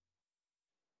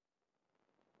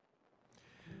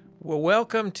Well,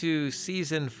 welcome to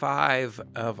Season 5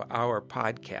 of our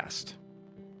podcast.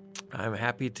 I'm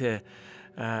happy to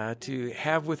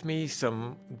have with me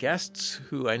some guests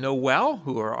who I know well,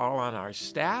 who are all on our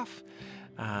staff,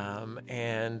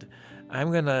 and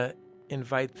I'm going to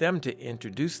invite them to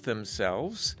introduce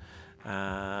themselves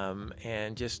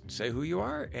and just say who you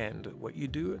are and what you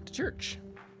do at the church.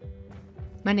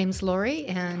 My name's Lori,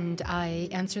 and I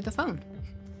answer the phone.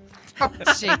 Oh,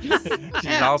 jeez.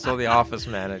 She's also the office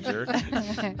manager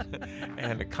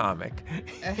and a comic.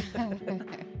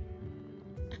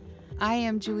 I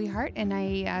am Julie Hart, and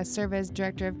I serve as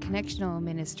Director of Connectional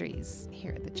Ministries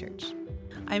here at the church.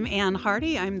 I'm Ann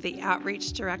Hardy. I'm the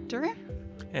Outreach Director.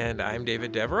 And I'm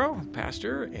David Devereaux,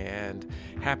 pastor, and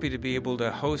happy to be able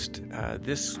to host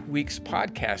this week's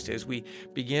podcast as we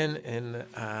begin in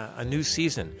a new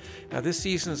season. Now, this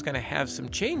season is going to have some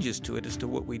changes to it as to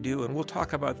what we do, and we'll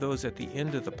talk about those at the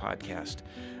end of the podcast.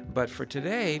 But for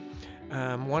today,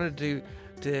 wanted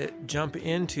to jump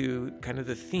into kind of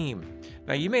the theme.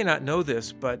 Now, you may not know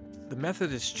this, but the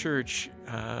Methodist Church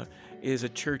is a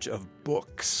church of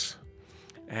books.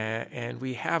 And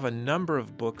we have a number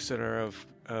of books that are of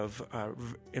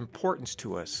importance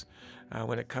to us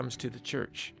when it comes to the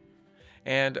church.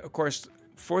 And of course,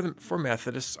 for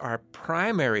Methodists, our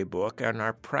primary book and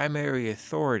our primary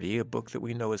authority, a book that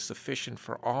we know is sufficient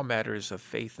for all matters of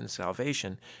faith and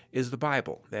salvation, is the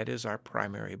Bible. That is our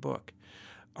primary book.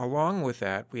 Along with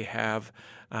that, we have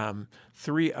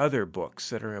 3 other books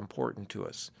that are important to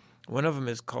us. One of them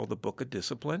is called the Book of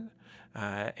Discipline.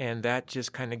 And that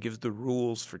just kind of gives the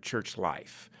rules for church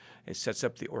life. It sets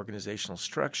up the organizational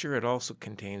structure. It also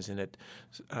contains in it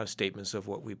statements of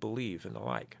what we believe and the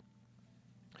like.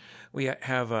 We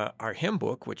have our hymn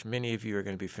book, which many of you are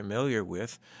going to be familiar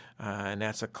with, and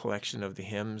that's a collection of the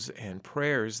hymns and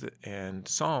prayers and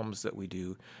psalms that we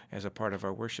do as a part of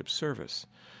our worship service.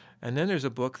 And then there's a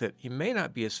book that you may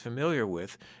not be as familiar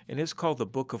with, and it's called the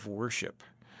Book of Worship.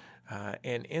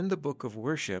 And in the Book of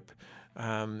Worship,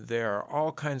 there are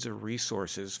all kinds of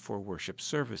resources for worship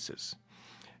services.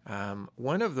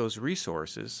 One of those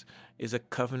resources is a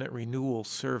covenant renewal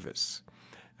service.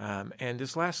 And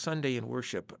this last Sunday in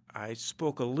worship, I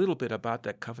spoke a little bit about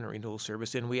that covenant renewal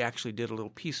service, and we actually did a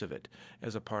little piece of it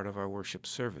as a part of our worship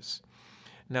service.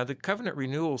 Now, the covenant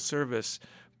renewal service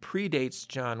predates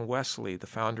John Wesley, the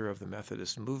founder of the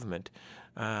Methodist movement.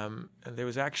 And there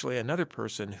was actually another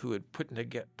person who had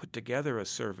put together a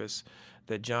service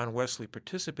that John Wesley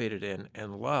participated in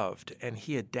and loved, and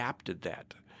he adapted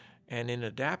that. And in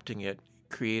adapting it,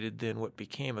 created then what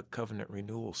became a covenant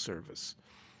renewal service.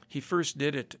 He first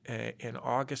did it in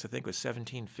August, I think it was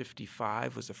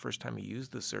 1755, was the first time he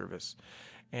used the service,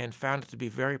 and found it to be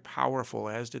very powerful,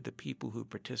 as did the people who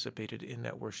participated in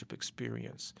that worship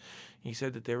experience. He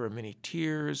said that there were many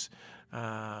tears,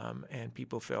 and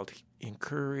people felt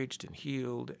encouraged and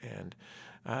healed,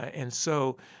 and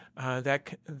so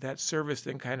that service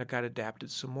then kind of got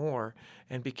adapted some more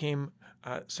and became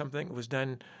something that was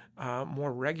done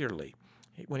more regularly.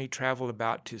 When he traveled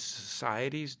about to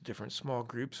societies, different small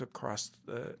groups across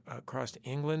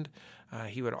England,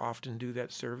 he would often do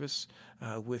that service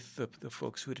with the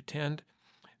folks who would attend.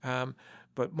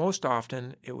 But most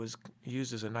often, it was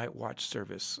used as a night watch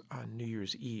service on New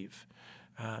Year's Eve.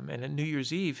 And at New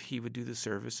Year's Eve, he would do the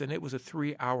service, and it was a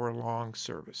 3-hour-long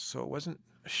service. So it wasn't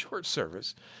a short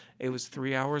service. It was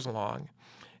 3 hours long.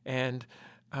 And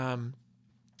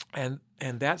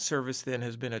that service then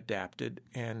has been adapted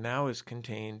and now is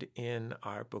contained in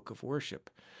our Book of Worship.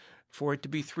 For it to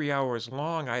be 3 hours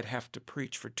long, I'd have to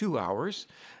preach for 2 hours,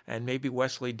 and maybe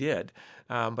Wesley did.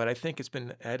 But I think it's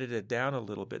been edited down a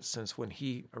little bit since when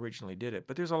he originally did it.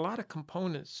 But there's a lot of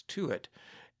components to it,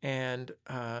 and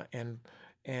a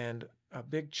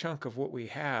big chunk of what we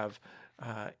have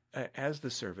as the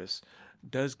service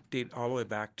does date all the way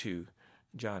back to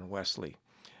John Wesley.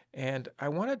 And I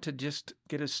wanted to just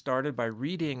get us started by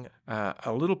reading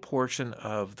a little portion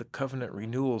of the Covenant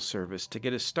Renewal Service to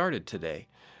get us started today,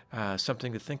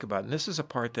 something to think about. And this is a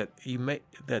part that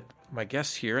that my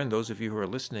guests here and those of you who are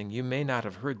listening, you may not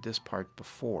have heard this part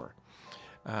before.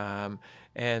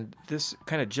 And this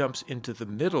kind of jumps into the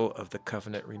middle of the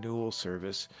Covenant Renewal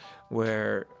Service,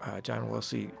 where John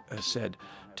Wesley said,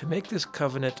 "To make this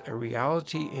covenant a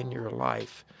reality in your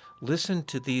life, listen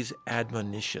to these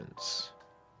admonitions.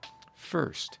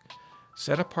 First,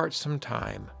 set apart some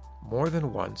time, more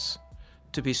than once,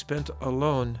 to be spent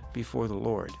alone before the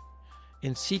Lord,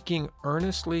 in seeking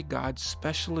earnestly God's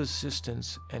special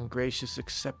assistance and gracious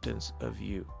acceptance of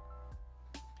you.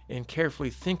 In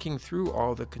carefully thinking through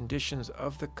all the conditions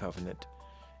of the covenant,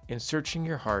 in searching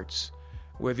your hearts,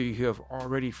 whether you have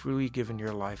already freely given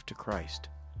your life to Christ.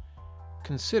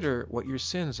 consider what your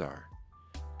sins are.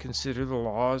 Consider the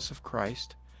laws of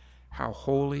Christ, how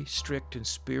holy, strict, and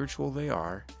spiritual they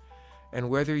are, and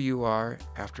whether you are,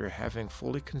 after having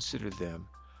fully considered them,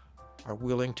 are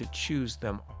willing to choose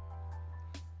them.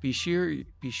 Be sure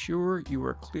you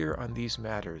are clear on these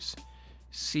matters.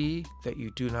 See that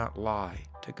you do not lie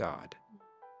to God.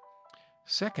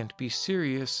 Second, be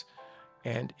serious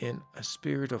and in a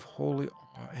spirit of holy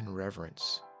awe and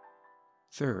reverence.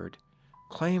 Third,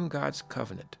 claim God's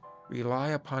covenant. Rely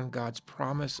upon God's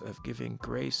promise of giving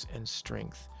grace and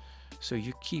strength, so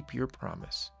you keep your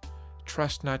promise.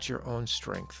 Trust not your own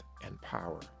strength and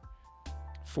power.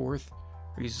 Fourth,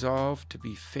 resolve to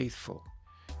be faithful.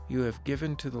 You have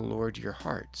given to the Lord your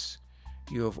hearts.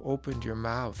 You have opened your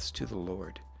mouths to the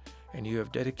Lord, and you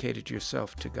have dedicated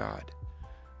yourself to God.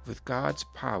 With God's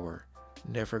power,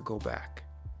 never go back.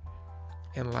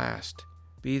 And last,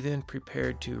 be then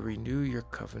prepared to renew your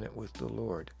covenant with the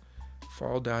Lord.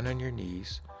 Fall down on your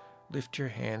knees, lift your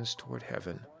hands toward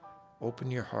heaven,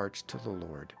 open your hearts to the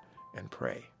Lord, and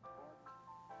pray.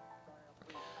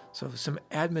 So some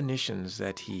admonitions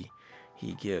that he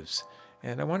gives,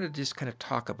 and I wanted to just kind of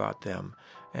talk about them,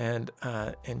 and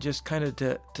just kind of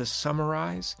to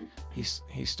summarize.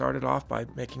 He started off by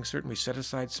making certain we set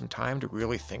aside some time to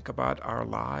really think about our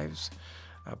lives,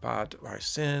 about our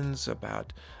sins,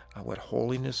 about what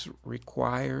holiness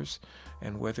requires,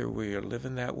 and whether we are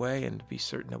living that way, and to be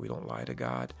certain that we don't lie to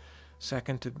God.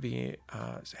 Second, to be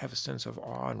have a sense of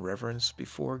awe and reverence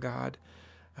before God.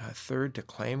 Third, to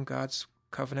claim God's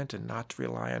covenant and not to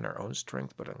rely on our own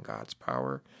strength, but on God's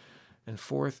power. And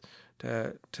fourth,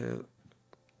 to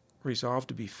resolve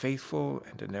to be faithful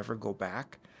and to never go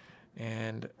back,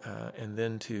 and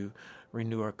then to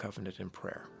renew our covenant in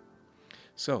prayer.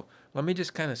 So let me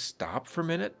just kind of stop for a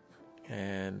minute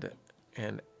and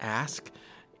ask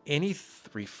any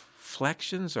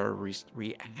reflections or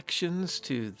reactions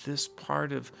to this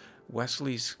part of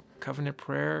Wesley's covenant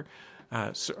prayer,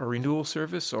 a renewal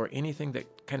service, or anything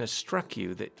that kind of struck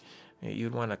you that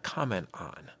you'd want to comment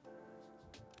on.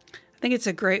 I think it's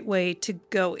a great way to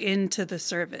go into the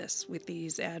service with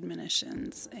these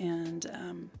admonitions,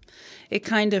 and it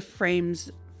kind of frames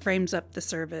up the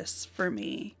service for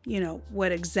me.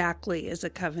 What exactly is a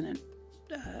covenant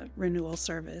renewal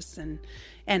service,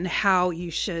 and how you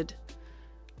should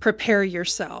prepare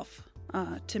yourself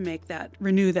to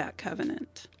renew that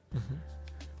covenant. Mm-hmm.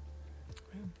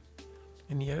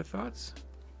 Any other thoughts?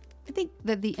 I think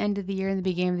that the end of the year and the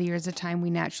beginning of the year is a time we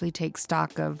naturally take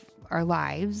stock of our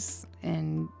lives,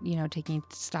 and taking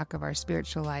stock of our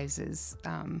spiritual lives is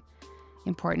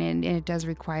important, and it does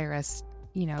require us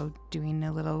doing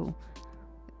a little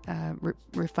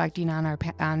reflecting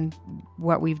on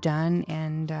what we've done,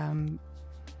 and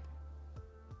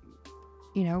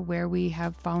where we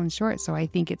have fallen short. So I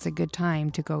think it's a good time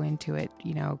to go into it,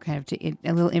 kind of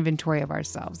a little inventory of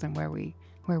ourselves and where we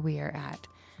are at,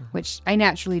 mm-hmm. which I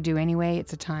naturally do anyway.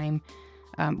 It's a time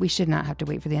we should not have to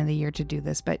wait for the end of the year to do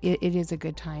this, but it is a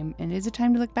good time, and it is a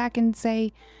time to look back and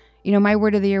say, my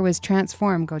word of the year was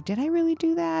transform. Go, did I really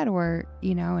do that? Or,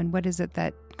 and what is it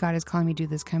that God is calling me to do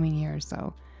this coming year?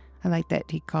 So I like that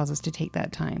he calls us to take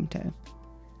that time to.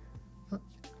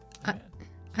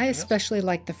 I especially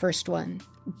like the first one,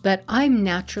 but I'm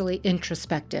naturally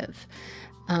introspective.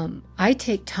 I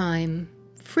take time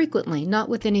frequently, not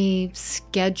with any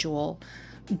schedule,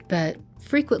 but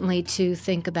frequently to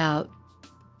think about,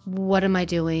 what am I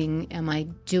doing? Am I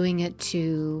doing it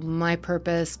to my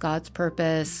purpose, God's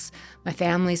purpose, my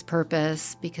family's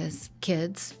purpose, because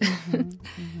kids,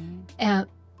 mm-hmm.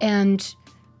 and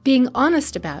being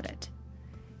honest about it.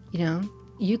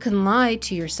 You can lie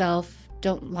to yourself,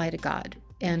 don't lie to God.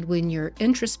 And when you're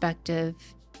introspective,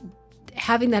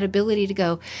 having that ability to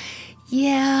go,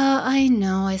 yeah, I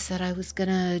know I said I was going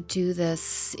to do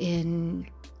this in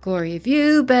glory of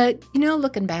you, but,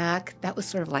 looking back, that was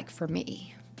sort of like for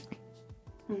me.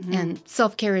 Mm-hmm. And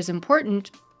self-care is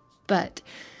important, but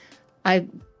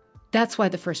that's why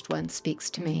the first one speaks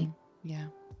to me. Yeah.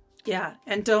 Yeah,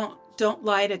 and don't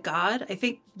lie to God. I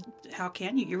think, how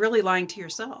can you? You're really lying to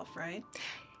yourself, right?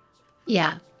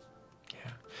 Yeah.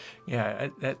 Yeah,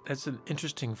 that's an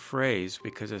interesting phrase,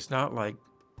 because it's not like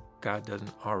God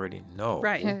doesn't already know.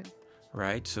 Right.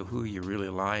 Right? So who are you really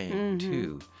lying mm-hmm.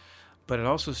 to? But it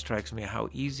also strikes me how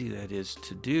easy that is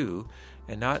to do,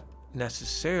 and not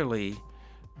necessarily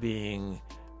being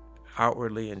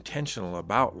outwardly intentional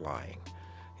about lying.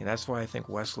 And that's why I think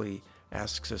Wesley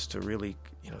asks us to really,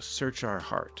 search our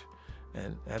heart.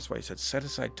 And that's why he said, set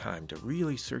aside time to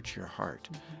really search your heart,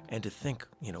 mm-hmm. and to think,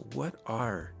 what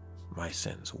are my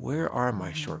sins? Where are my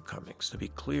mm-hmm. shortcomings? To be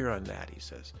clear on that, he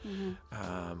says.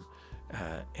 Mm-hmm.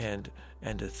 and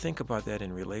to think about that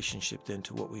in relationship then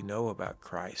to what we know about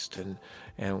Christ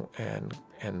and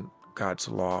God's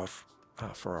law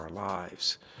for our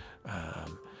lives,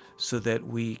 so that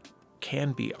we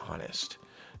can be honest.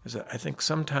 Because I think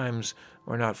sometimes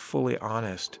we're not fully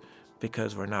honest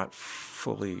because we're not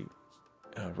fully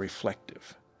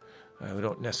reflective. We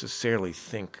don't necessarily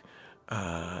think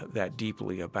that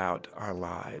deeply about our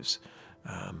lives.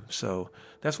 So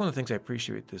that's one of the things I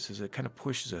appreciate this, is it kind of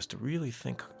pushes us to really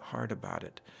think hard about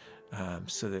it,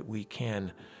 so that we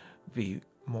can be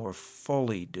more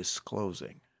fully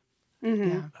disclosing.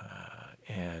 Yeah.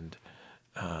 And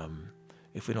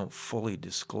if we don't fully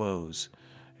disclose,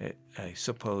 I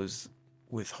suppose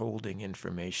withholding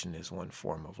information is one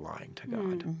form of lying to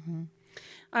God. Mm-hmm.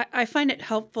 I find it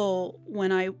helpful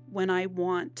when I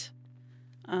want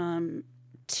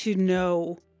to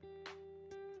know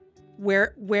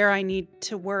where I need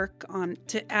to work on,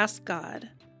 to ask God,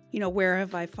 where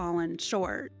have I fallen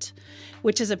short,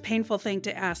 which is a painful thing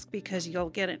to ask because you'll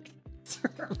get an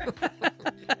answer.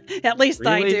 At least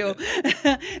Really? I do.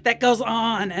 That goes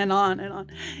on and on and on.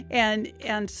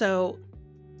 And so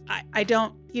I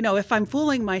don't, if I'm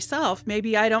fooling myself,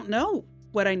 maybe I don't know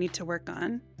what I need to work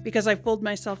on because I fooled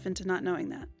myself into not knowing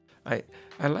that. I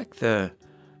like the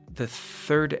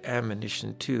third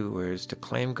admonition too, where it's to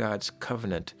claim God's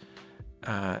covenant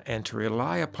and to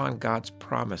rely upon God's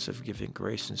promise of giving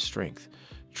grace and strength.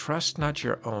 Trust not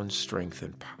your own strength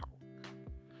and power,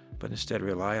 but instead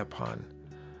rely upon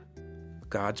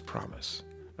God's promise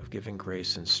of giving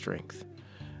grace and strength.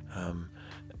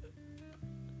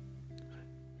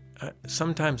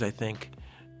 Sometimes I think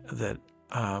that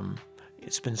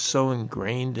it's been so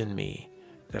ingrained in me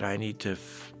that I need to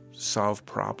solve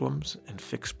problems and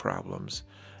fix problems,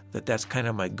 that's kind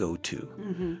of my go-to,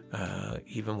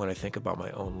 even when I think about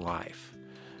my own life.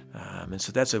 And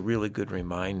so that's a really good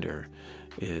reminder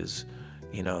is,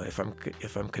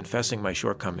 if I'm confessing my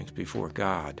shortcomings before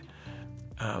God,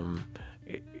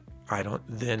 I don't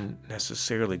then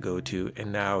necessarily go to,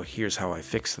 and now here's how I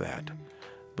fix that,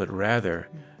 but rather,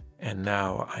 and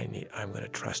now I'm going to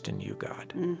trust in you,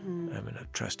 God. I'm going to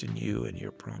trust in you and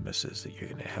your promises that you're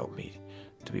going to help me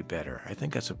to be better. I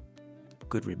think that's a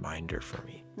good reminder for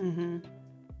me.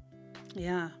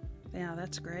 Yeah,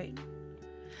 that's great.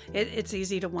 It's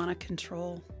easy to want to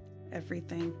control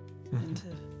everything and to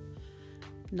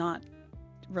not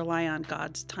rely on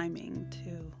God's timing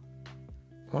too.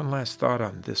 One last thought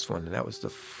on this one, and that was the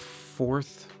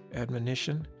fourth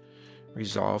admonition,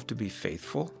 resolve to be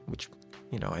faithful, which,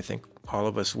 I think all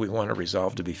of us, we want to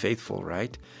resolve to be faithful,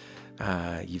 right?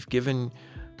 You've given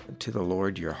to the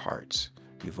Lord your hearts.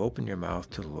 You've opened your mouth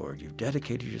to the Lord. You've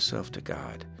dedicated yourself to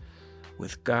God.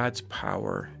 With God's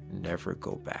power, never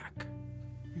go back.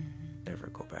 Never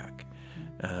go back.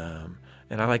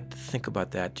 And I like to think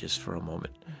about that just for a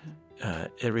moment.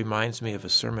 It reminds me of a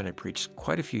sermon I preached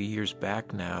quite a few years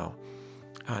back now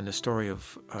on the story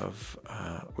of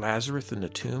Lazarus in the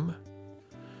tomb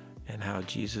and how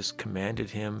Jesus commanded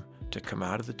him to come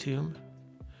out of the tomb.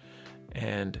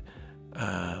 And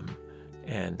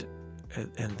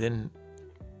then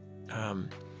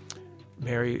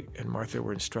Mary and Martha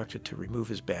were instructed to remove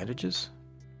his bandages,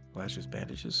 Lazarus'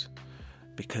 bandages,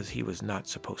 because he was not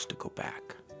supposed to go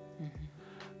back.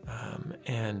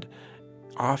 And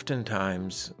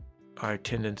oftentimes our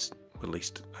tendency, at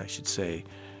least I should say,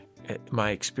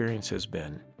 my experience has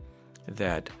been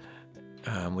that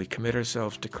we commit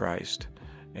ourselves to Christ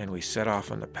and we set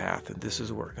off on the path, and this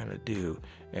is what we're going to do.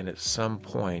 And at some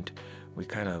point, we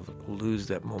kind of lose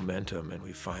that momentum and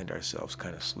we find ourselves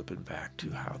kind of slipping back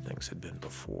to how things had been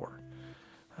before.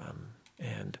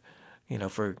 And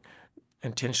if we're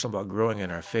intentional about growing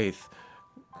in our faith,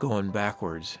 going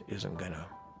backwards isn't going to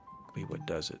be what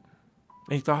does it.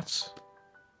 Any thoughts?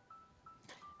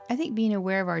 I think being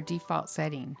aware of our default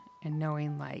setting and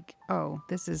knowing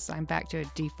I'm back to a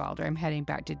default, or I'm heading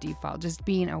back to default. Just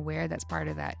being aware that's part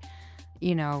of that,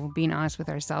 being honest with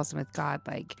ourselves and with God,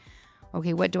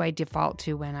 okay, what do I default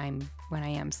to when I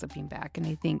am slipping back? And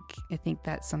I think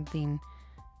that's something,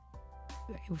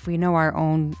 if we know our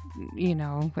own,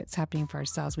 what's happening for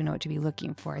ourselves, we know what to be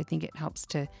looking for. I think it helps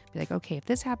to be like, okay, if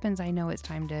this happens, I know it's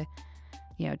time to,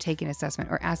 take an assessment,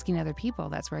 or asking other people.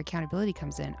 That's where accountability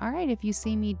comes in. All right, if you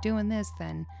see me doing this,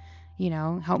 then,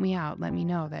 help me out. Let me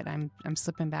know that I'm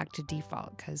slipping back to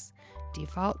default, because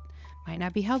default might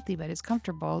not be healthy, but it's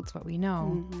comfortable. It's what we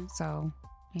know. So,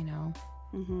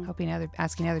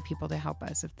 asking other people to help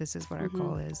us if this is what our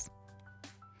goal is.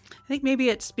 I think maybe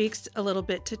it speaks a little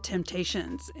bit to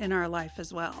temptations in our life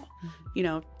as well.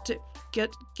 To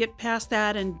get past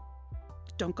that and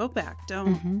don't go back.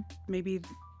 Don't maybe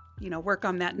work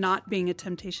on that not being a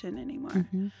temptation anymore.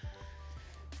 Mm-hmm.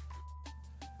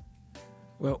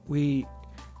 Well,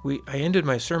 I ended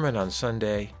my sermon on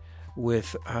Sunday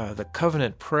with the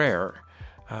covenant prayer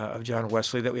of John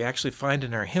Wesley that we actually find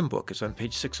in our hymn book. It's on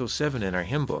page 607 in our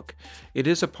hymn book. It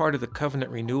is a part of the covenant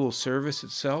renewal service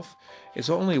itself. It's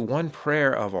only one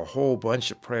prayer of a whole bunch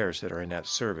of prayers that are in that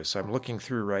service. I'm looking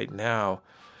through right now,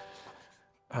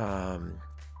 and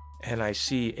I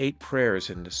see 8 prayers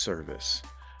in the service.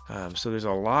 So there's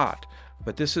a lot,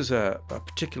 but this is a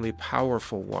particularly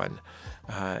powerful one,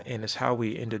 and it's how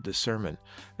we ended the sermon.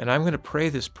 And I'm going to pray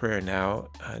this prayer now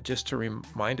just to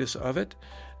remind us of it.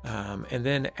 And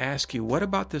then ask you, what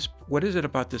is it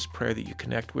about this prayer that you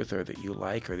connect with, or that you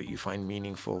like, or that you find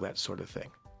meaningful, that sort of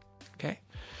thing. Okay?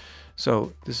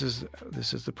 So this is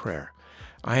the prayer.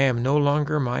 I am no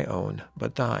longer my own,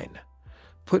 but thine.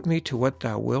 Put me to what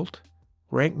thou wilt,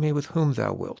 rank me with whom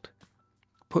thou wilt.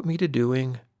 Put me to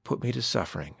doing, put me to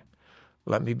suffering.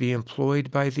 Let me be employed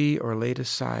by thee, or laid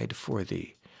aside for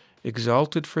thee,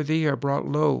 exalted for thee, or brought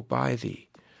low by thee.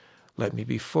 Let me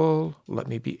be full, let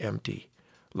me be empty.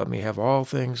 Let me have all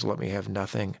things, let me have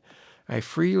nothing. I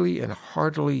freely and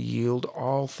heartily yield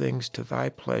all things to thy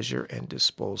pleasure and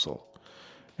disposal.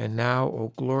 And now,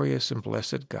 O glorious and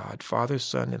blessed God, Father,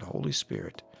 Son, and Holy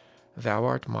Spirit, thou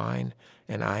art mine,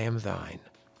 and I am thine.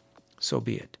 So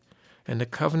be it. And the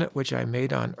covenant which I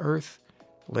made on earth,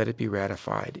 let it be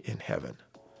ratified in heaven.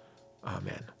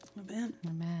 Amen. Amen.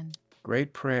 Amen.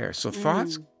 Great prayer. So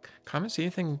thoughts, comments,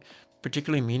 anything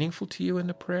particularly meaningful to you in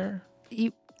the prayer?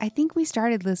 I think we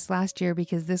started this last year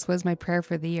because this was my prayer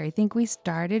for the year. I think we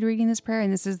started reading this prayer,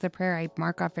 and this is the prayer I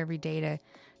mark off every day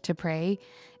to pray.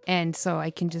 And so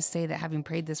I can just say that having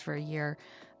prayed this for a year,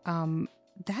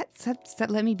 that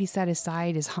let me be set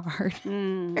aside is hard.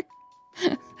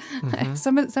 Mm-hmm.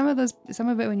 Some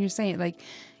of it when you're saying it, like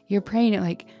you're praying it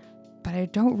like, but I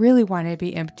don't really want to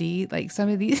be empty. Like some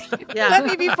of these, let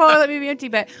me be full, let me be empty,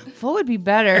 but full would be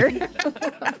better.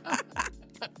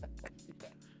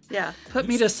 Yeah, put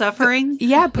me to suffering.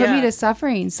 Put me to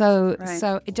suffering. So Right.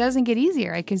 so it doesn't get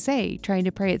easier. I can say trying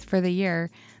to pray it for the year.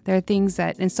 There are things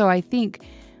that, and so I think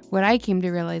what I came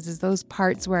to realize is those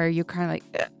parts where you're kind of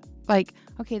like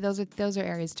okay, those are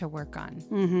areas to work on.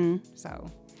 Mm-hmm.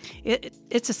 So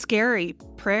It's a scary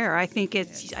prayer. I think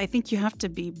you have to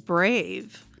be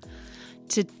brave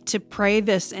to pray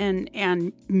this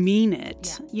and mean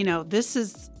it. Yeah. This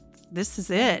is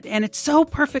it, and it's so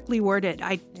perfectly worded.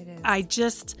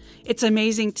 It's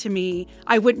amazing to me.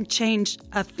 I wouldn't change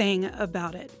a thing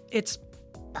about it. It's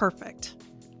perfect.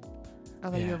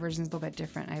 although your version is a little bit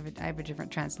different. I have a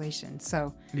different translation,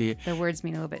 so Yeah. the words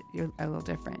mean a little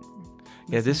different.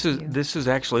 Yeah, this is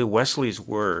actually Wesley's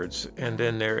words, and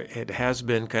then it has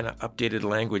been kind of updated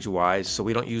language-wise, so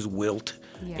we don't use wilt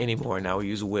anymore. Now we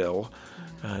use will,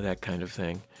 that kind of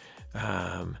thing.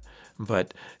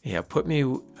 But yeah, put me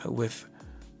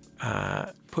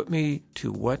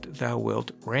to what thou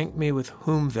wilt, rank me with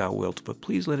whom thou wilt, but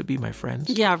please let it be my friends.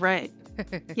 Yeah, right.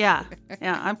 Yeah,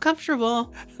 I'm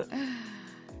comfortable.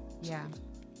 Yeah.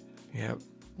 Yeah.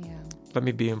 Yeah. Let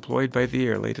me be employed by thee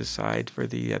or laid aside for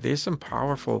thee. There's some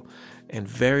powerful and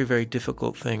very, very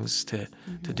difficult things to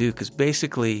do, because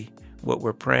basically what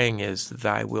we're praying is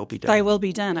thy will be done. Thy will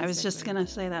be done. I was just going to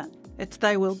say that. It's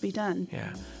thy will be done.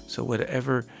 Yeah. So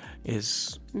whatever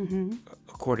is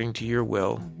according to your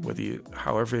will,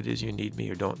 however it is you need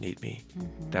me or don't need me,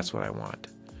 that's what I want.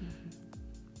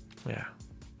 Yeah.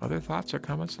 Other thoughts or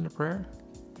comments on the prayer?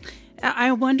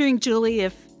 I'm wondering, Julie,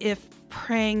 if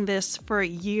praying this for a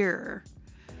year,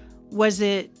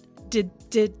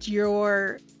 did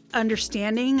your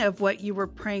understanding of what you were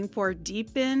praying for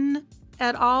deepen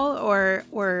at all, or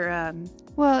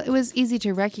Well, it was easy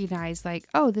to recognize, like,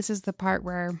 oh, this is the part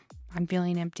where I'm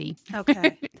feeling empty.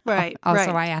 okay, right.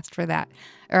 Also, right. I asked for that,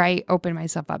 or I opened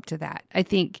myself up to that. I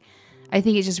think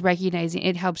it's just recognizing.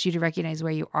 It helps you to recognize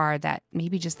where you are, that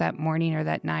maybe just that morning or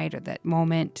that night or that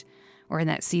moment or in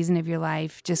that season of your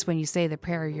life. Just when you say the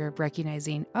prayer, you're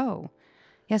recognizing, oh,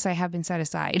 yes, I have been set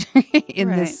aside in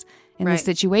this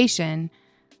situation.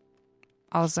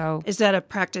 Also, Is that a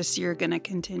practice you're going to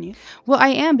continue? well,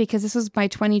 I am, because this was my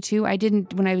 22. I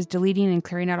didn't, when I was deleting and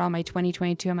clearing out all my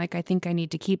 2022, I'm like, I think I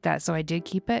need to keep that. So I did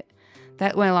keep it.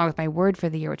 That went along with my word for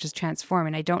the year, which is transform.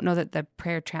 And I don't know that the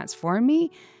prayer transformed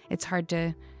me. It's hard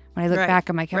to, when I look back,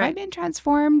 I'm like, have I been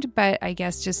transformed? But I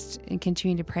guess just in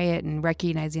continuing to pray it and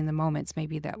recognizing the moments,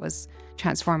 maybe that was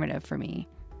transformative for me.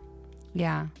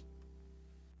 Yeah.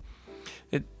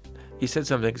 you said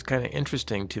something that's kind of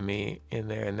interesting to me in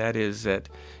there, and that is that,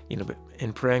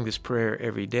 in praying this prayer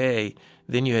every day,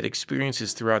 then you had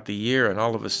experiences throughout the year, and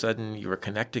all of a sudden you were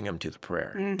connecting them to the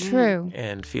prayer. Mm-hmm. True.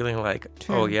 And feeling like,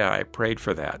 oh yeah, I prayed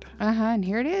for that. And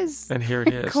here it is. And here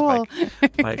it is. Cool.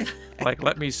 like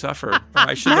let me suffer.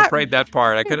 I shouldn't have prayed that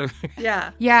part. I could have.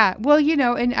 Yeah. Yeah. Well,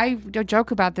 and I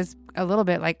joke about this a little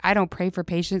bit. Like, I don't pray for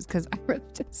patience because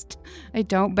I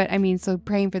don't. But I mean, so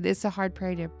praying for this is a hard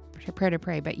prayer to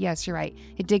pray. But yes, you're right.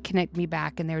 It did connect me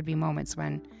back, and there would be moments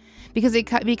when, because it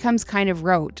becomes kind of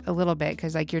rote a little bit,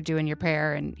 because like you're doing your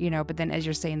prayer and, but then as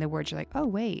you're saying the words, you're like, oh,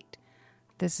 wait,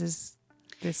 this is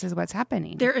what's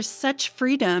happening. There is such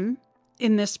freedom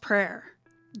in this prayer.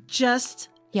 Just,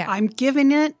 yeah, I'm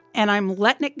giving it and I'm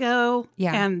letting it go.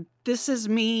 Yeah. And this is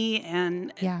me,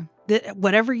 and yeah,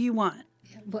 whatever you want.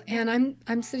 Well, and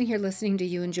I'm sitting here listening to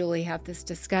you and Julie have this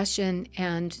discussion,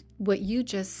 and what you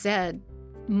just said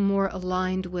more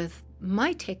aligned with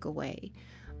my takeaway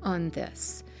on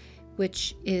this,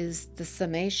 which is the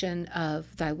summation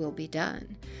of thy will be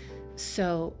done.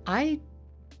 So I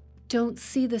don't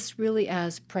see this really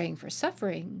as praying for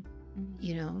suffering,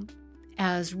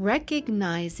 as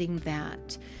recognizing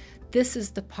that this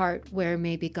is the part where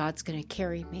maybe God's going to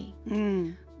carry me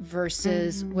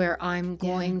versus where I'm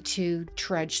going to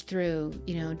trudge through,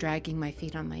 dragging my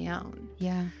feet on my own.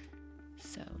 Yeah.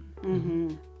 So.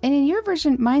 Mm-hmm. And in your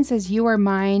version, mine says, you are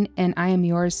mine and I am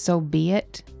yours, so be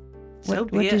it.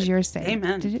 What does yours say?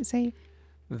 Amen. Did it say?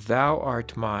 Thou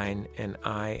art mine and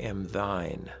I am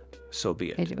thine, so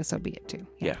be it. It was so be it too.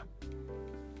 Yeah.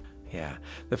 Yeah.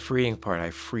 The freeing part,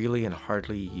 I freely and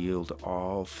heartily yield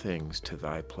all things to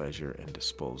thy pleasure and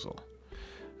disposal.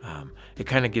 It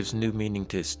kind of gives new meaning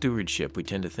to stewardship. We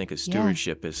tend to think of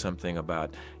stewardship as something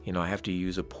about, I have to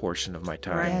use a portion of my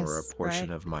time or a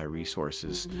portion of my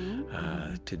resources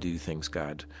to do things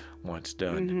God wants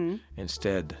done. Mm-hmm.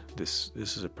 Instead, this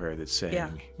is a prayer that's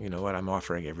saying, you know what, I'm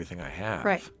offering everything I have.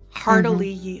 Right. Heartily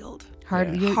yield.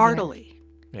 Heartily.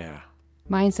 Yeah.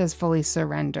 Mine says fully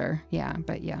surrender. Yeah,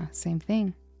 but same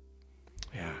thing.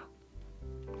 Yeah.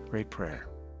 Great prayer.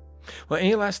 Well,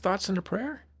 any last thoughts on the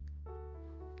prayer?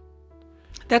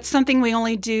 That's something we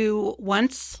only do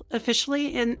once officially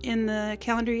in the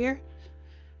calendar year?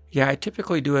 Yeah, I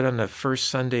typically do it on the first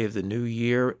Sunday of the new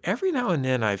year. Every now and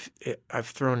then I've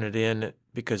thrown it in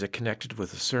because it connected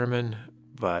with a sermon,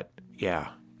 but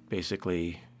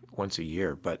basically once a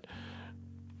year. But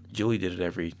Julie did it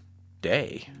every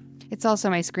day. It's also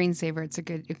my screensaver. It's a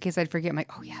good, in case I'd forget, I'm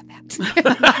like, oh yeah,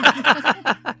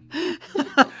 that.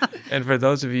 And for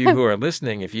those of you who are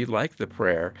listening, if you like the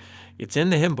prayer, it's in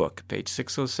the hymn book, page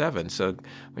 607. So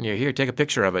when you're here, take a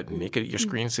picture of it and make it your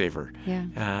screensaver. Yeah.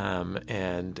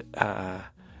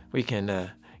 We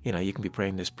can, you can be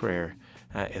praying this prayer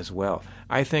as well.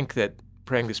 I think that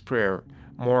praying this prayer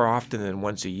more often than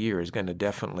once a year is going to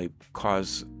definitely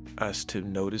cause us to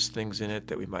notice things in it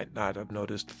that we might not have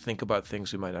noticed, think about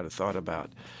things we might not have thought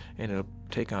about, and it'll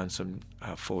take on some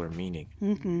fuller meaning.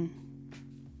 Mm-hmm.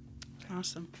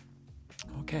 Awesome.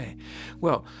 Okay,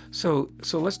 well, so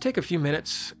let's take a few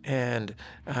minutes and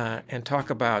talk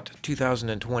about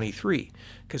 2023,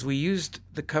 because we used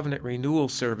the covenant renewal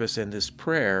service and this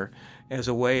prayer as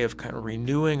a way of kind of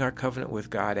renewing our covenant with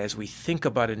God as we think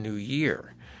about a new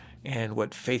year and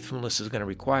what faithfulness is going to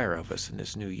require of us in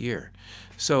this new year.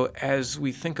 So as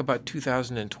we think about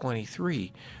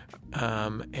 2023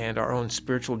 and our own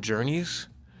spiritual journeys,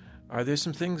 are there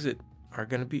some things that are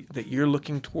going to be that you're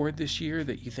looking toward this year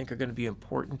that you think are going to be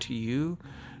important to you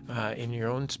in your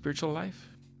own spiritual life?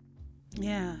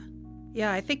 Yeah,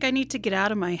 I think I need to get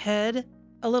out of my head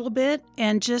a little bit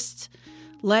and just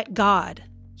let God.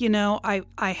 I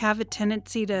have a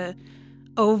tendency to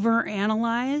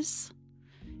overanalyze,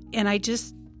 and I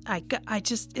just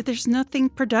there's nothing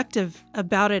productive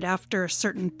about it after a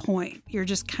certain point. You're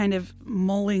just kind of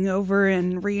mulling over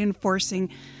and reinforcing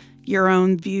your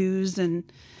own views, and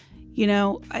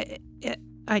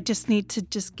I just need to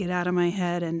just get out of my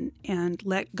head and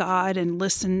let God and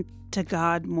listen to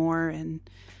God more, and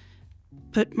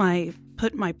put my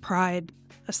pride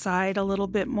aside a little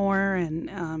bit more, and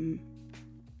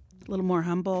a little more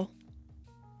humble.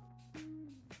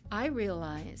 I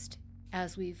realized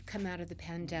as we've come out of the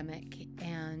pandemic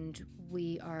and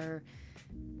we are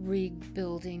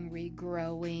rebuilding,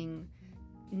 regrowing,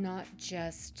 not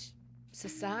just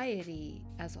society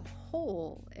as a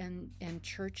whole and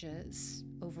churches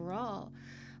overall,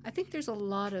 I think there's a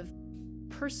lot of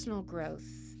personal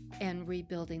growth and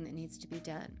rebuilding that needs to be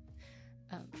done.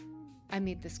 I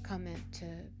made this comment to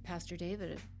Pastor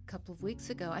David a couple of weeks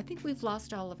ago. I think we've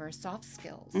lost all of our soft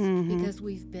skills because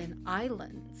we've been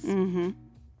islands. Mm-hmm.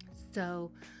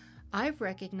 So I've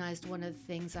recognized one of the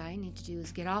things I need to do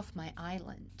is get off my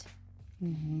island.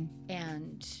 Mm-hmm.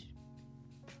 And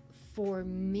for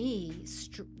me,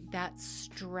 that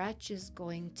stretch is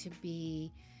going to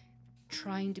be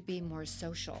trying to be more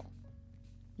social,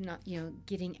 not,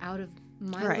 getting out of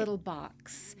my Right. little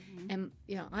box. And,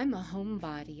 I'm a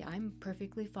homebody. I'm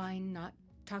perfectly fine not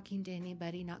talking to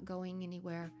anybody, not going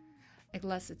anywhere,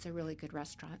 unless it's a really good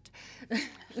restaurant.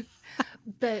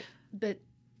 but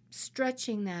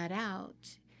stretching that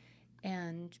out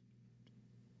and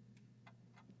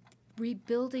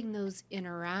rebuilding those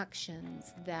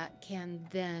interactions that can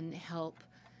then help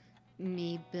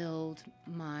me build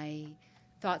my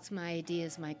thoughts, my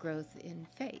ideas, my growth in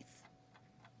faith.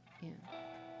 Yeah.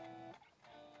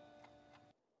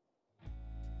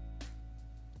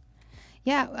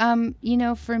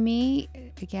 Yeah, for me,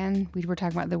 again, we were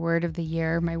talking about the word of the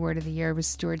year. My word of the year was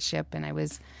stewardship, and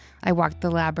I walked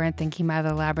the labyrinth and came out of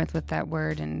the labyrinth with that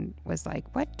word and was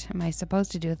like, what am I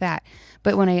supposed to do with that?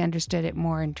 But when I understood it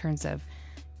more in terms of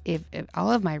if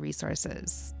all of my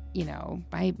resources,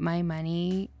 my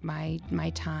money,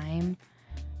 my time,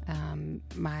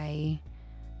 my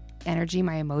energy,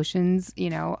 my emotions,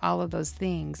 all of those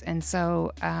things. And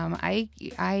so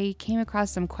I came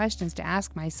across some questions to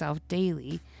ask myself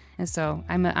daily. And so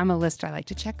I'm a lister. I like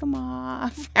to check them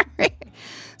off.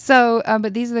 So,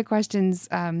 but these are the questions.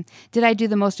 Did I do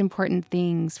the most important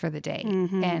things for the day?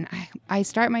 Mm-hmm. And I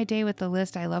start my day with the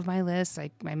list. I love my list.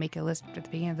 I make a list at the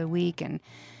beginning of the week. And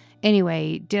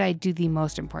anyway, did I do the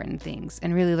most important things?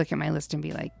 And really look at my list and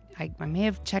be like, I may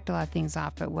have checked a lot of things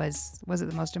off, but was it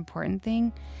the most important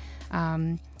thing?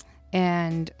 And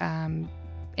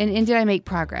did I make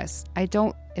progress?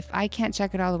 If I can't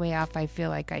check it all the way off, I feel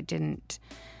like I didn't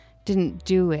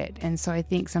do it. And so I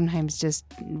think sometimes just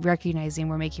recognizing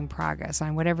we're making progress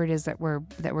on whatever it is that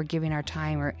we're giving our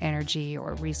time or energy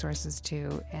or resources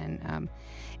to.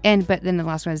 But then the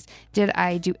last one is, did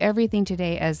I do everything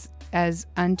today as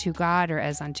unto God or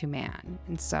as unto man?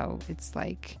 And so it's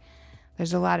like,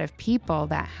 there's a lot of people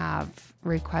that have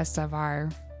requests of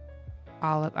us,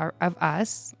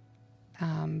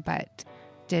 but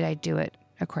did I do it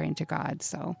according to God?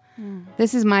 So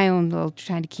this is my own little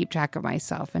trying to keep track of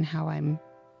myself and how I'm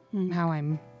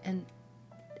And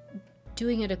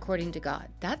doing it according to God.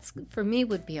 That's, for me,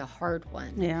 would be a hard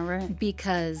one. Yeah, right.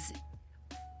 Because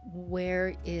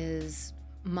where is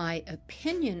my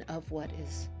opinion of what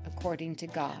is according to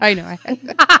God? I know.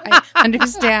 I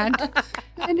understand.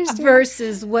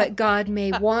 Versus what God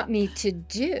may want me to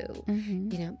do.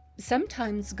 Mm-hmm.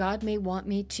 Sometimes God may want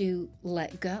me to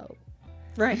let go.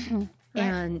 Right.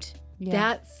 And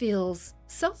that feels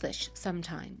selfish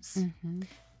sometimes. Mm-hmm.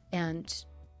 And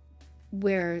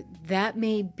where that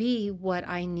may be what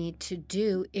I need to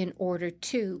do in order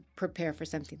to prepare for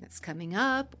something that's coming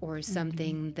up or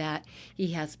something that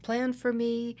He has planned for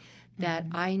me, that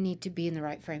I need to be in the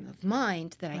right frame of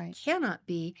mind, that I cannot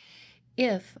be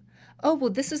if,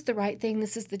 this is the right thing,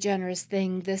 this is the generous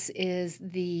thing, this is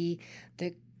the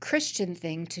Christian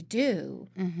thing to do,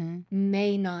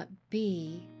 may not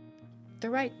be the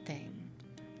right thing,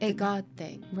 the God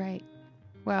thing. Right.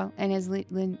 Well, and as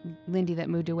Lindy that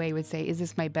moved away would say, is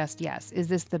this my best yes? Is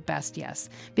this the best yes?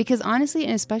 Because honestly,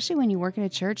 and especially when you work in a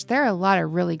church, there are a lot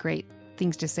of really great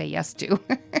things to say yes to.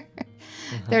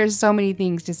 There's so many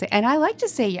things to say. And I like to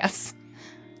say yes.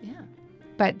 Yeah.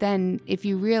 But then if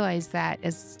you realize that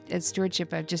as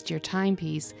stewardship of just your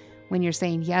timepiece, when you're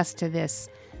saying yes to this,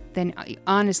 then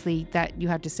honestly that you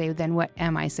have to say, then what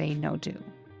am I saying no to?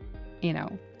 Yeah,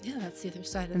 that's the other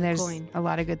side of and the there's coin. a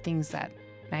lot of good things that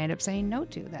I end up saying no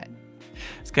to that.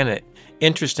 It's kind of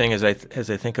interesting as I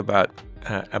think about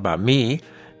me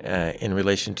in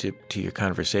relation to your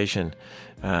conversation,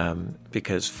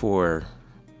 because for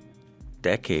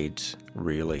decades,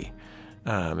 really,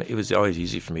 it was always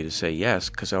easy for me to say yes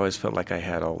because I always felt like I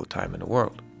had all the time in the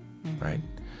world, right?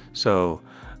 So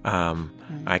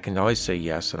I can always say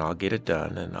yes, and I'll get it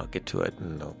done, and I'll get to it,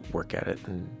 and I'll work at it,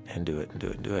 and do it, and do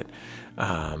it, and do it.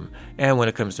 And when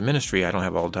it comes to ministry, I don't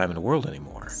have all the time in the world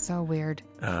anymore. So weird.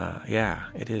 Yeah,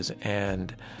 it is.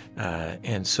 And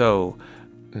so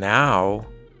now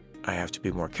I have to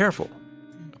be more careful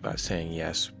about saying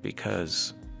yes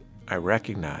because I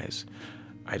recognize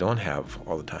I don't have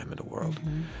all the time in the world.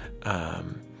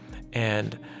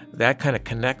 And that kind of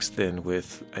connects then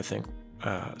with, I think,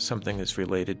 something that's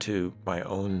related to my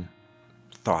own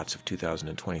thoughts of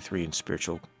 2023 and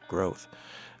spiritual growth.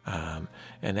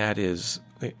 And that is,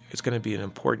 it's going to be an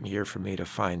important year for me to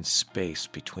find space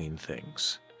between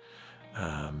things,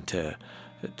 to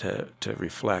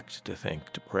reflect, to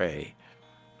think, to pray.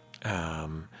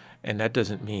 And that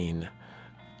doesn't mean,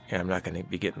 I'm not going to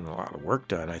be getting a lot of work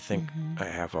done. I think I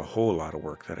have a whole lot of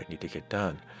work that I need to get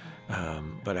done.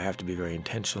 But I have to be very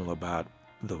intentional about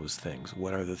those things.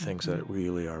 What are the things that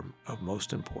really are of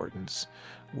most importance?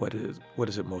 What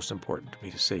is it most important to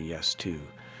me to say yes to?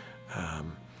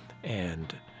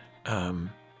 And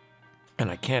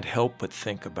I can't help but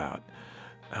think about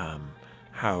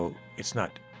how it's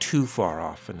not too far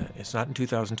off, it's not in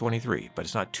 2023, but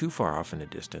it's not too far off in the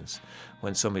distance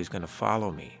when somebody's going to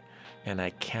follow me. And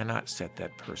I cannot set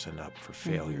that person up for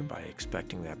failure by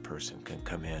expecting that person can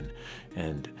come in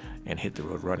and hit the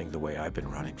road running the way I've been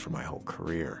running for my whole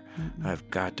career. I've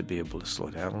got to be able to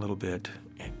slow down a little bit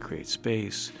and create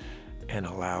space and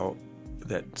allow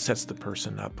that sets the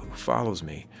person up who follows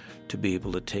me to be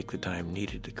able to take the time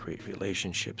needed to create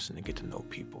relationships and to get to know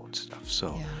people and stuff.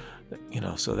 So,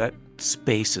 so that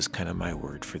space is kind of my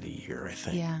word for the year, I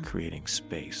think, creating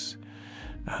space.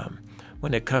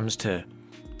 When it comes to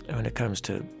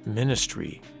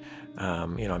ministry,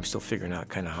 I'm still figuring out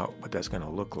kind of what that's going to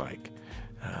look like.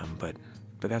 But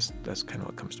that's kind of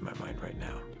what comes to my mind right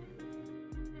now.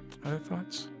 Other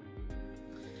thoughts?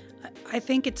 I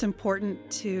think it's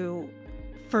important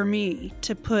for me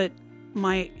to put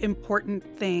my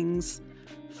important things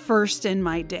first in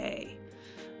my day.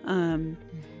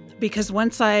 Because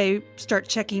once I start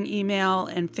checking email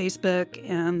and Facebook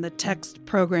and the text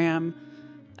program,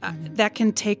 that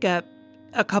can take up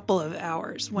a couple of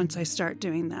hours once I start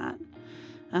doing that.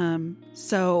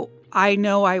 So I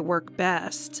know I work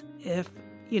best if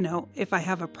I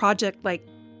have a project like,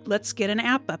 let's get an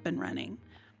app up and running.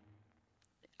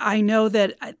 I know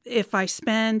that if I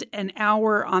spend an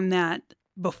hour on that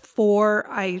before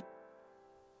I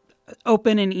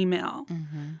open an email,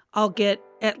 I'll get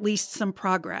at least some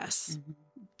progress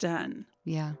done.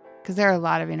 Yeah. Because there are a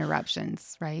lot of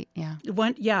interruptions, right? Yeah.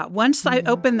 Once I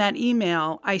open that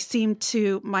email,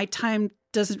 my time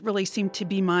doesn't really seem to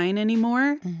be mine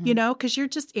anymore, because you're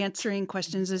just answering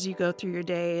questions as you go through your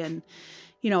day. And,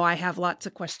 I have lots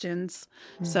of questions.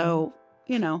 So,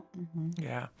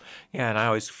 Yeah. And I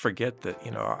always forget that,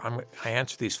 I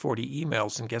answer these 40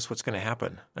 emails and guess what's going to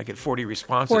happen? I get 40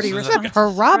 responses. It's a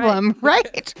problem, right?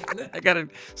 It's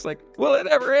like, will it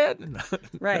ever end?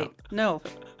 Right. No,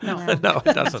 no, it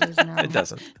doesn't. It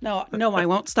doesn't. No, I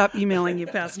won't stop emailing you,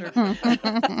 Pastor.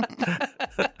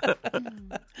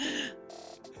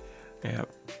 Yeah.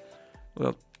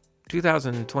 Well,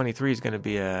 2023 is going to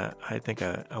be, I think,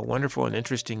 a wonderful and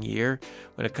interesting year.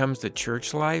 When it comes to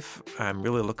church life, I'm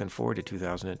really looking forward to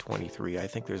 2023. I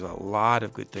think there's a lot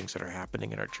of good things that are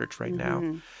happening in our church right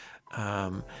now.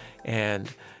 And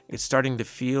it's starting to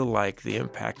feel like the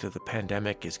impact of the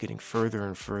pandemic is getting further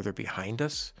and further behind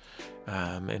us.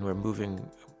 And we're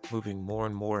moving more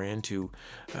and more into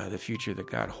the future that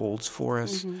God holds for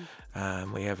us.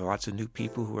 We have lots of new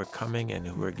people who are coming and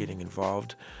who are getting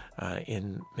involved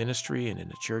in ministry and in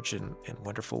the church in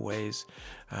wonderful ways.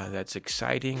 That's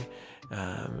exciting.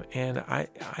 And I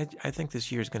think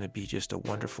this year is going to be just a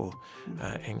wonderful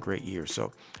and great year.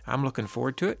 So I'm looking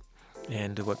forward to it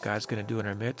and to what God's going to do in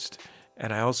our midst.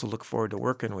 And I also look forward to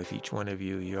working with each one of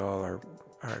you. You all are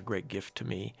a great gift to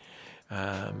me.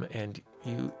 And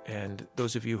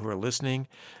those of you who are listening,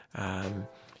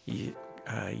 you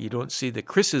don't see that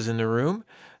Chris is in the room,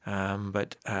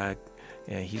 but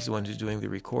he's the one who's doing the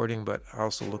recording. But I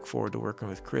also look forward to working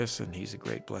with Chris, and he's a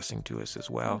great blessing to us as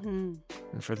well. And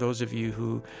for those of you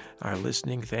who are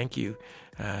listening, thank you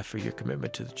for your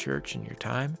commitment to the church and your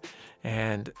time.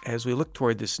 And as we look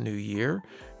toward this new year,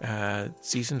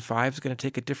 season 5 is going to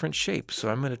take a different shape. So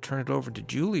I'm going to turn it over to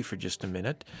Julie for just a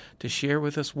minute to share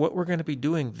with us what we're going to be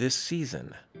doing this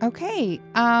season. Okay.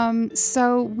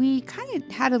 So we kind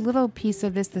of had a little piece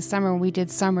of this summer when we did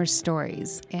summer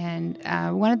stories. And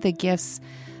one of the gifts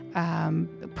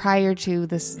prior to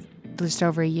this, just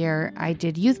over a year, I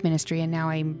did youth ministry, and now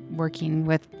I'm working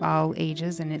with all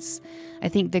ages. And I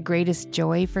think the greatest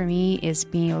joy for me is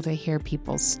being able to hear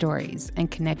people's stories and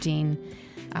connecting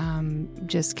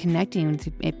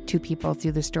to people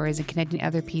through the stories and connecting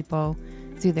other people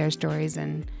through their stories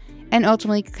and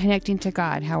ultimately connecting to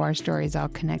God, how our stories all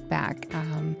connect back.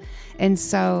 And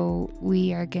so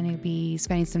we are going to be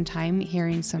spending some time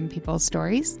hearing some people's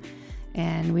stories.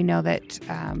 And we know that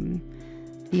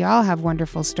you all have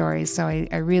wonderful stories, so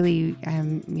I really,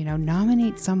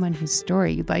 nominate someone whose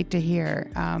story you'd like to hear.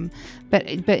 But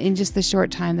in just the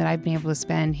short time that I've been able to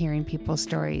spend hearing people's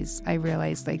stories, I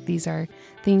realized these are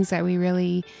things that we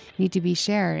really need to be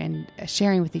sharing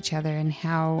with each other, and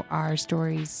how our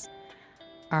stories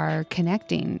are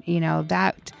connecting.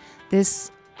 That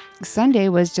this Sunday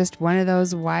was just one of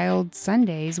those wild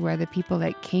Sundays where the people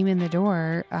that came in the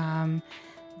door,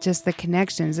 just the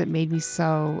connections that made me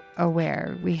so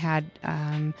aware. We had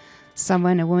a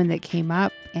woman that came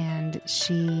up, and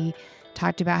she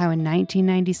talked about how in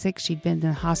 1996 she'd been in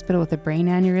the hospital with a brain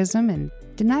aneurysm and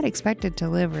did not expect it to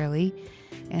live, really.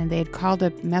 And they had called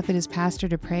a Methodist pastor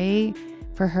to pray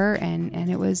for her, and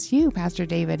it was you, Pastor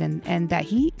David, and that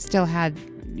he still had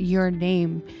your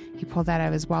name. He pulled that out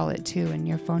of his wallet too, and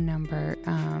your phone number.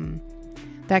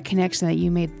 That connection that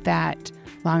you made that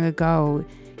long ago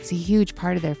is a huge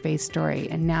part of their faith story,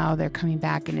 and now they're coming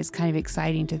back, and it's kind of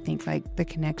exciting to think like the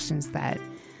connections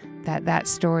that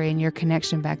story and your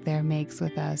connection back there makes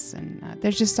with us. And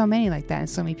there's just so many like that, and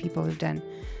so many people who've done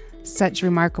such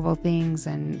remarkable things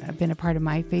and have been a part of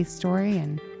my faith story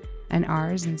and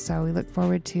ours, and so we look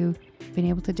forward to being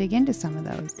able to dig into some of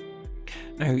those.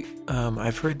 Now,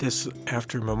 I've heard this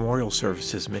after memorial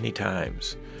services many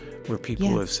times, where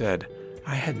people have said,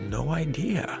 I had no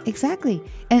idea. Exactly.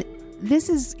 And this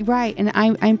is right. And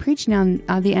I'm preaching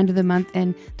on the end of the month,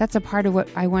 and that's a part of what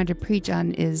I wanted to preach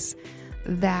on, is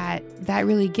that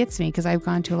really gets me, because I've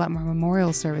gone to a lot more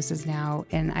memorial services now,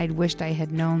 and I'd wished I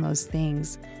had known those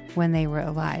things when they were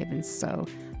alive. And so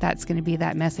that's going to be,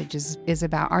 that message is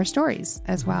about our stories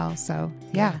as well. So,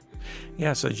 yeah.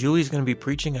 Yeah, so Julie's going to be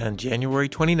preaching on January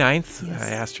 29th. Yes. I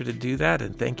asked her to do that,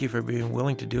 and thank you for being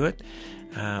willing to do it.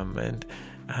 And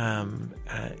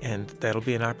that'll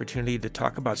be an opportunity to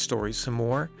talk about stories some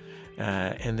more.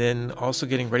 And then also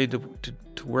getting ready to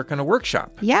work on a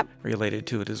workshop related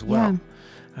to it as well.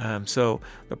 Yeah. So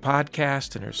the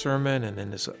podcast and her sermon, and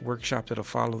then this workshop that'll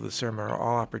follow the sermon, are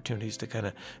all opportunities to kind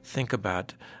of think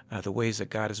about the ways that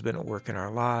God has been at work in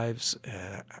our lives,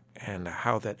 and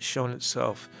how that's shown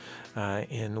itself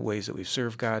in ways that we've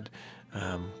served God.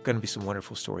 Going to be some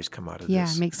wonderful stories come out of this. Yeah,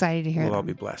 I'm excited to hear We'll them. all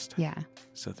be blessed. Yeah.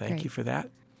 So thank you for that.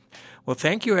 Well,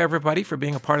 thank you, everybody, for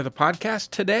being a part of the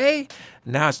podcast today.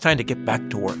 Now it's time to get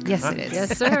back to work. Yes, it is.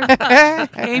 Yes, sir.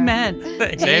 Amen.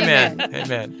 Thanks. Amen.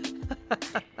 Amen.